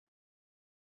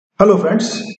Hello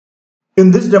friends,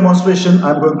 in this demonstration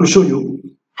I am going to show you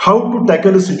how to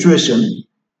tackle a situation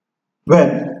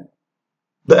when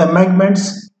the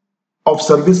embankments of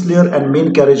service layer and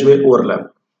main carriageway overlap.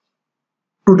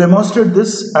 To demonstrate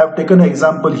this, I have taken an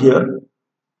example here.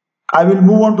 I will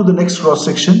move on to the next cross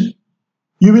section.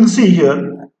 You will see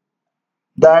here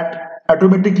that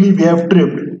automatically we have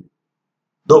trimmed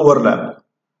the overlap.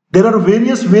 There are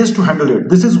various ways to handle it.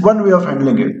 This is one way of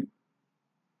handling it.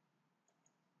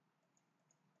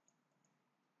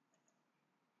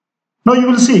 Now you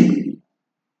will see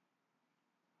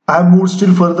I have moved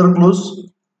still further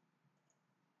close,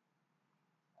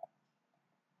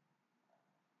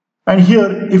 and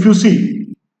here if you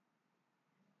see,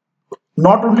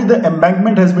 not only the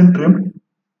embankment has been trimmed,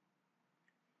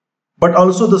 but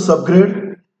also the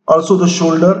subgrade, also the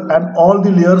shoulder, and all the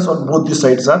layers on both the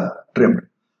sides are trimmed.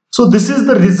 So this is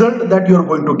the result that you are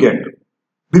going to get.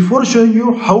 Before showing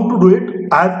you how to do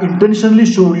it, I have intentionally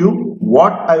shown you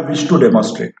what I wish to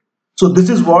demonstrate. So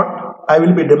this is what I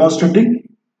will be demonstrating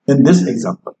in this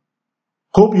example.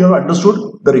 Hope you have understood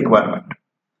the requirement.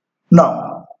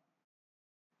 Now,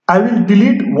 I will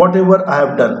delete whatever I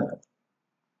have done.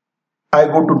 I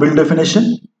go to build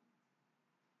definition.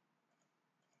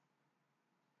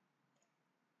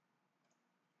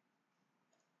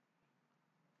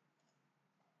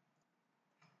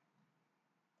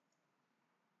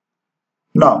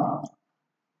 Now,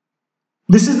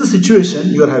 this is the situation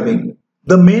you are having.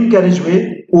 The main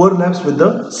carriageway overlaps with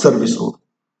the service road.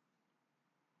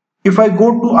 If I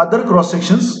go to other cross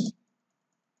sections,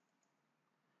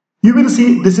 you will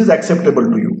see this is acceptable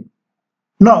to you.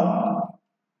 Now,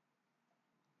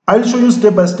 I will show you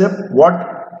step by step what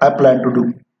I plan to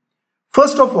do.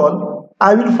 First of all,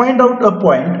 I will find out a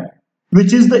point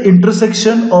which is the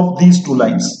intersection of these two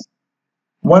lines.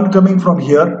 One coming from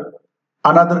here,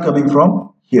 another coming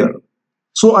from here.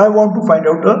 So I want to find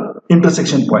out a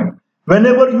intersection point.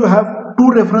 Whenever you have two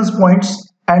reference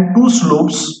points and two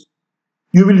slopes,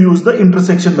 you will use the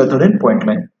intersection method in point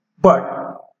line. But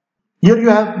here you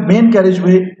have main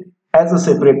carriageway as a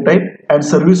separate type and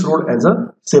service road as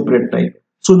a separate type.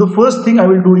 So the first thing I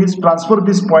will do is transfer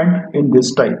this point in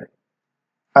this type.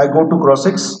 I go to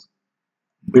cross-X,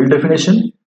 build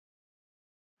definition.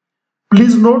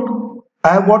 Please note,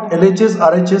 I have got LHS,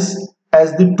 RHS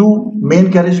as the two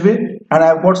main carriageway, and I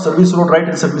have got service road right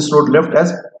and service road left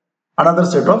as another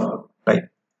set of type.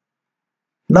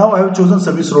 Now I have chosen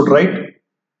service road right.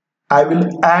 I will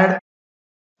add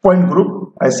point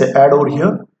group. I say add over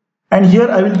here, and here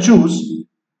I will choose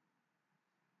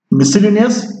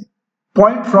miscellaneous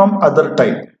point from other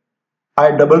type.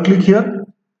 I double click here.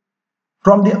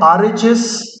 From the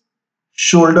RHS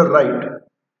shoulder right,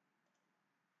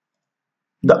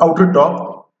 the outer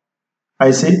top,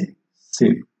 I say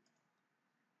save.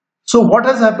 So what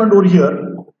has happened over here?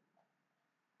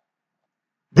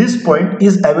 This point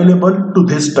is available to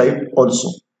this type also.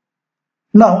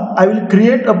 Now I will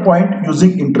create a point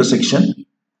using intersection.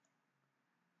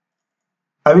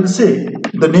 I will say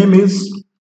the name is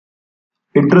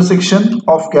intersection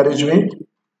of carriageway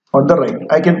on the right.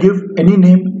 I can give any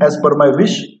name as per my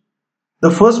wish. The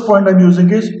first point I am using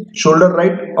is shoulder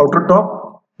right outer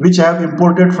top, which I have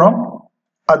imported from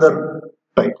other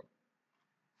type.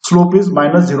 Slope is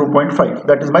minus 0.5.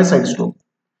 That is my side slope.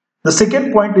 The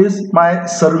second point is my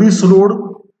service road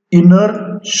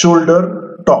inner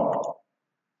shoulder top.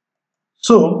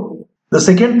 So the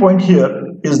second point here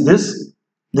is this.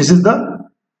 This is the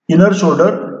inner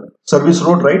shoulder service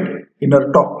road right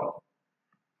inner top.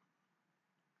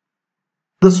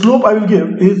 The slope I will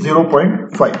give is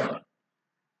 0.5.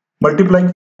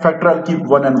 Multiplying factor I will keep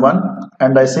 1 and 1,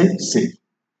 and I say save.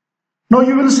 Now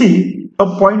you will see a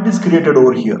point is created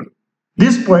over here.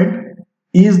 This point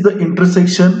is the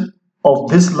intersection of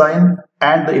this line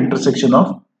and the intersection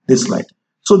of this line.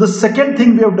 So the second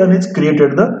thing we have done is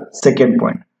created the second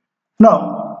point.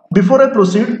 Now before I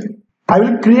proceed, I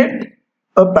will create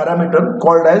a parameter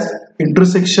called as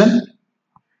intersection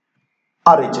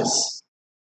RHS.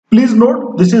 Please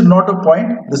note, this is not a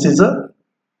point, this is a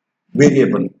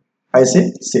variable. I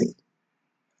say save.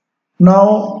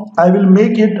 Now I will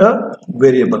make it a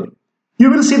variable.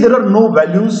 You will see there are no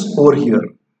values over here.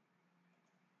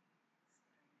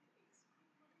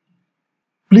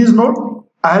 Please note,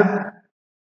 I have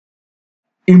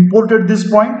imported this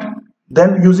point,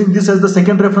 then using this as the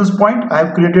second reference point, I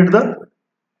have created the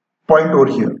point over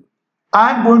here.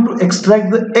 I am going to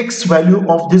extract the x value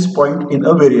of this point in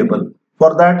a variable.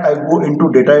 For that I go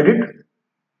into data edit,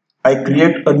 I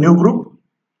create a new group,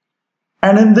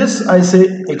 and in this I say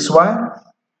xy,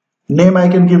 name I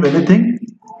can give anything,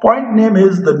 point name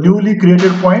is the newly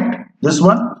created point, this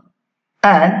one,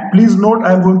 And please note,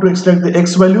 I am going to extract the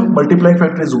x value. Multiplying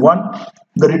factor is 1.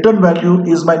 The return value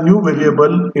is my new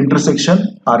variable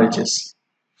intersection RHS.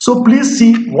 So please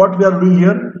see what we are doing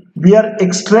here. We are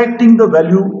extracting the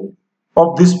value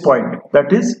of this point,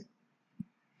 that is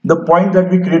the point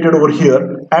that we created over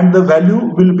here, and the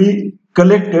value will be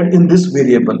collected in this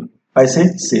variable. I say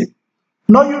save.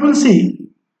 Now you will see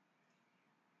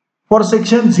for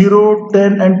section 0,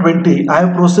 10 and 20, I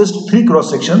have processed 3 cross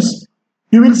sections.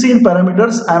 You will see in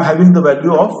parameters I am having the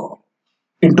value of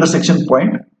intersection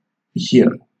point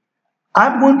here. I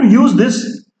am going to use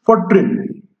this for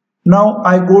trim. Now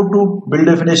I go to build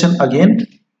definition again.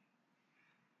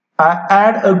 I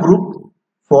add a group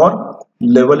for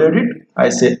level edit. I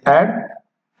say add,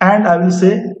 and I will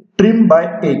say trim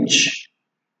by edge.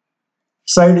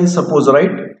 Side is suppose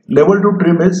right. Level to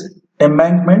trim is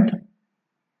embankment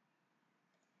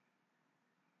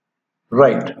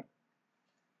right.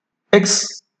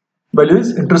 X value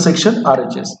is intersection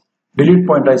RHS. Delete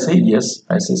point, I say yes,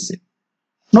 I say save.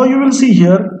 Now you will see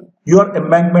here your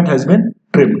embankment has been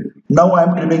trimmed. Now I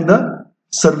am trimming the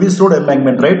service road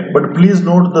embankment, right? But please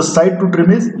note the side to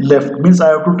trim is left, means I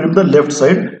have to trim the left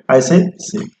side. I say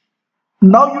save.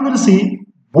 Now you will see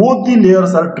both the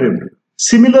layers are trimmed.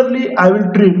 Similarly, I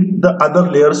will trim the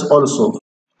other layers also.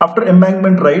 After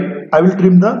embankment right, I will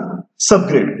trim the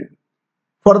subgrade.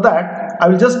 For that, I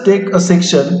will just take a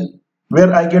section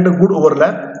where I get a good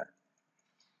overlap.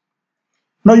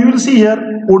 Now you will see here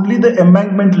only the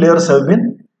embankment layers have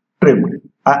been trimmed.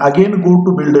 I again go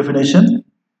to build definition.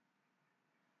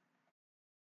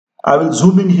 I will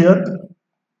zoom in here.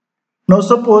 Now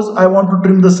suppose I want to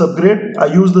trim the subgrade. I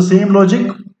use the same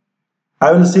logic.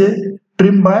 I will say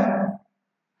trim by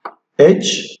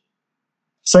edge.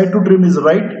 Side to trim is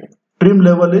right. Trim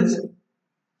level is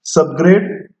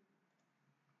subgrade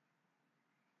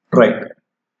right.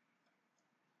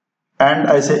 And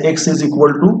I say x is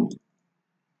equal to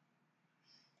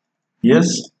yes,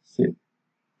 save.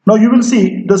 Now you will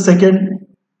see the second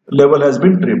level has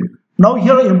been trimmed. Now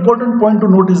here an important point to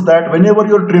note is that whenever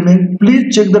you are trimming,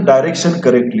 please check the direction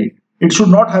correctly. It should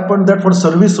not happen that for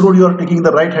service road you are taking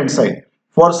the right hand side.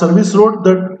 For service road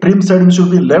the trim side should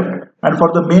be left, and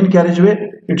for the main carriageway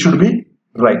it should be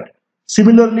right.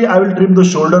 Similarly, I will trim the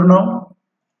shoulder now.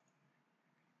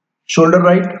 Shoulder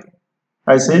right,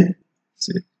 I say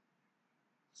save.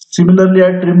 Similarly,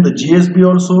 I trim the GSB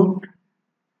also.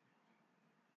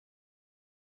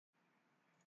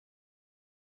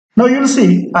 Now you will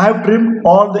see I have trimmed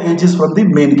all the edges from the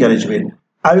main carriageway.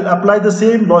 I will apply the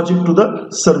same logic to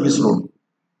the service road.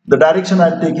 The direction I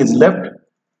will take is left,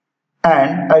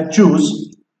 and I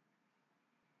choose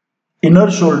inner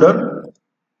shoulder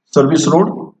service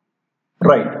road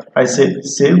right. I say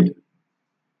save.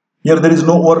 Here there is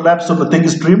no overlap, so nothing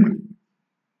is trimmed.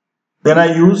 Then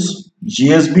I use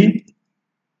GSB.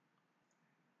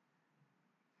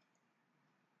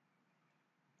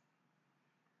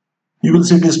 You will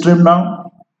see it is trimmed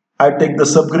now. I take the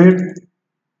subgrade.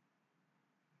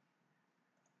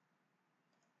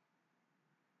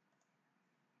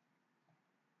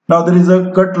 Now there is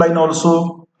a cut line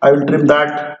also. I will trim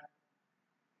that.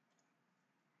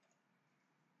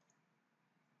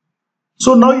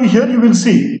 So now here you will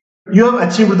see you have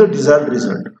achieved the desired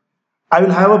result. I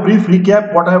will have a brief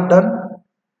recap what I have done.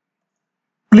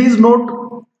 Please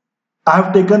note I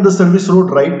have taken the service road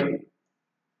right.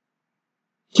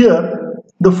 Here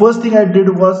the first thing I did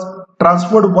was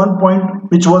transferred one point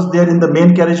which was there in the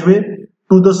main carriageway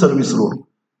to the service road.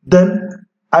 Then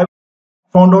I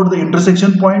found out the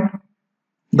intersection point.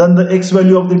 Then the x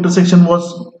value of the intersection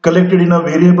was collected in a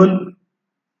variable,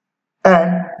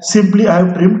 and simply I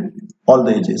have trimmed all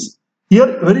the edges.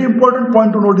 Here very important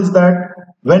point to note is that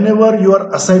whenever you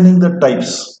are assigning the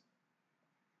types,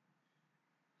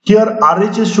 here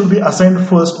RHS should be assigned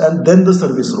first and then the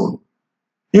service road.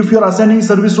 If you are assigning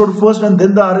service road first and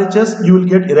then the RHS, you will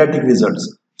get erratic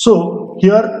results. So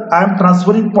here I am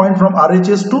transferring point from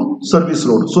RHS to service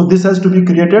road. So this has to be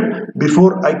created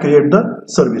before I create the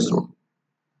service road.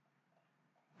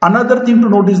 Another thing to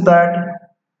note is that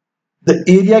the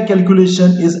area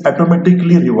calculation is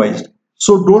automatically revised.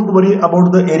 So don't worry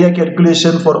about the area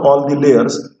calculation for all the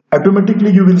layers.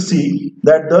 Automatically you will see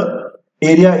that the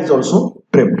area is also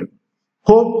trimmed.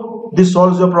 Hope this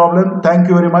solves your problem. Thank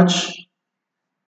you very much.